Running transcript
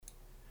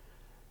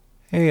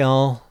Hey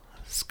all,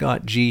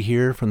 Scott G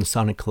here from the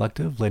Sonic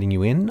Collective, letting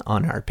you in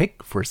on our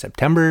pick for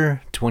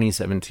September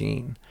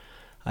 2017.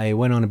 I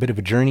went on a bit of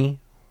a journey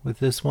with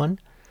this one.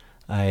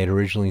 I had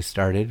originally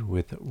started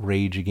with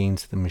Rage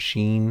Against the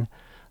Machine,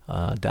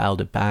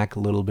 dialed it back a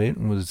little bit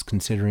and was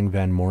considering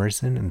Van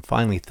Morrison, and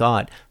finally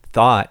thought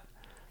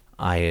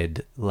I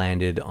had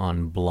landed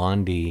on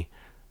Blondie,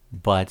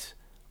 but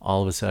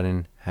all of a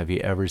sudden, have you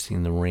ever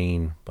seen The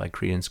Rain by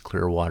Creedence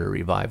Clearwater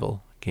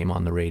Revival? Came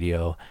on the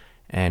radio,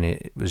 and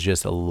it was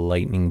just a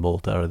lightning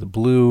bolt out of the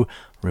blue,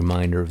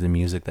 reminder of the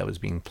music that was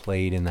being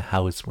played in the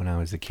house when I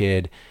was a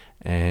kid,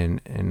 and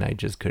I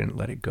just couldn't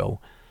let it go.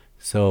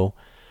 So,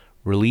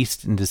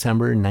 released in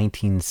December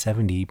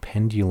 1970,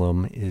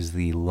 Pendulum is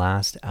the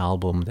last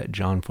album that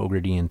John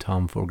Fogerty and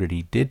Tom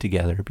Fogerty did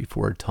together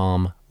before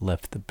Tom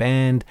left the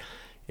band.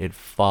 It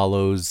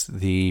follows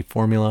the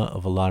formula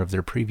of a lot of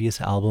their previous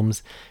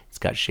albums. It's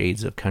got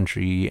shades of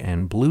country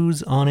and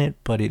blues on it,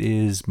 but it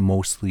is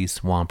mostly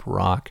swamp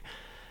rock.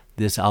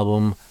 This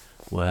album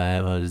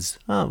was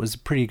a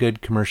pretty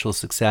good commercial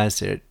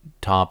success. It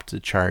topped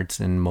the charts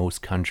in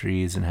most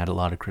countries and had a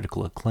lot of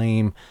critical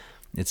acclaim.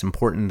 It's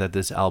important that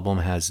this album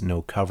has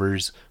no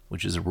covers,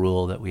 which is a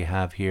rule that we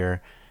have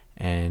here,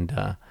 and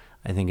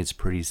I think it's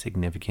pretty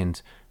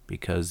significant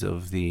because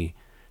of the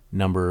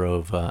number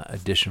of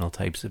additional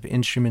types of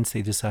instruments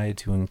they decided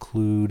to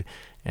include,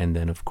 and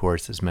then of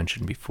course, as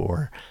mentioned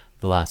before,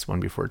 the last one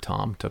before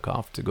Tom took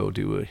off to go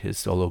do his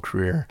solo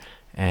career,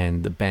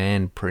 and the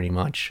band pretty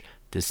much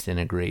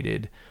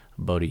disintegrated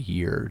about a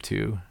year or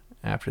two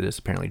after this.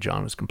 Apparently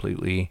John was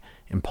completely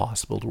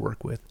impossible to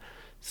work with.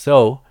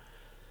 So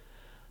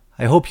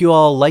I hope you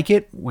all like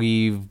it.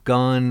 We've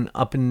gone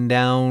up and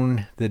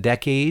down the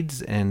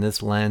decades, and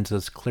this lands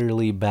us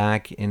clearly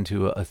back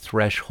into a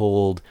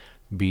threshold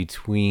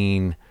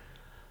between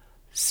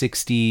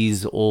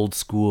 60s old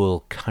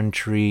school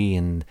country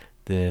and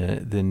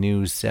the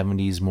new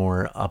 70s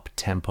more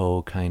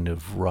up-tempo kind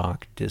of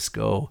rock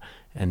disco,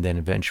 and then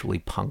eventually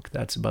punk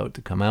that's about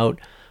to come out.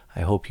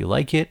 I hope you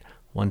like it.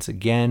 Once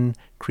again,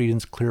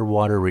 Creedence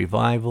Clearwater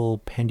Revival,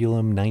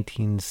 Pendulum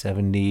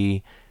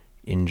 1970.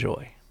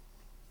 Enjoy.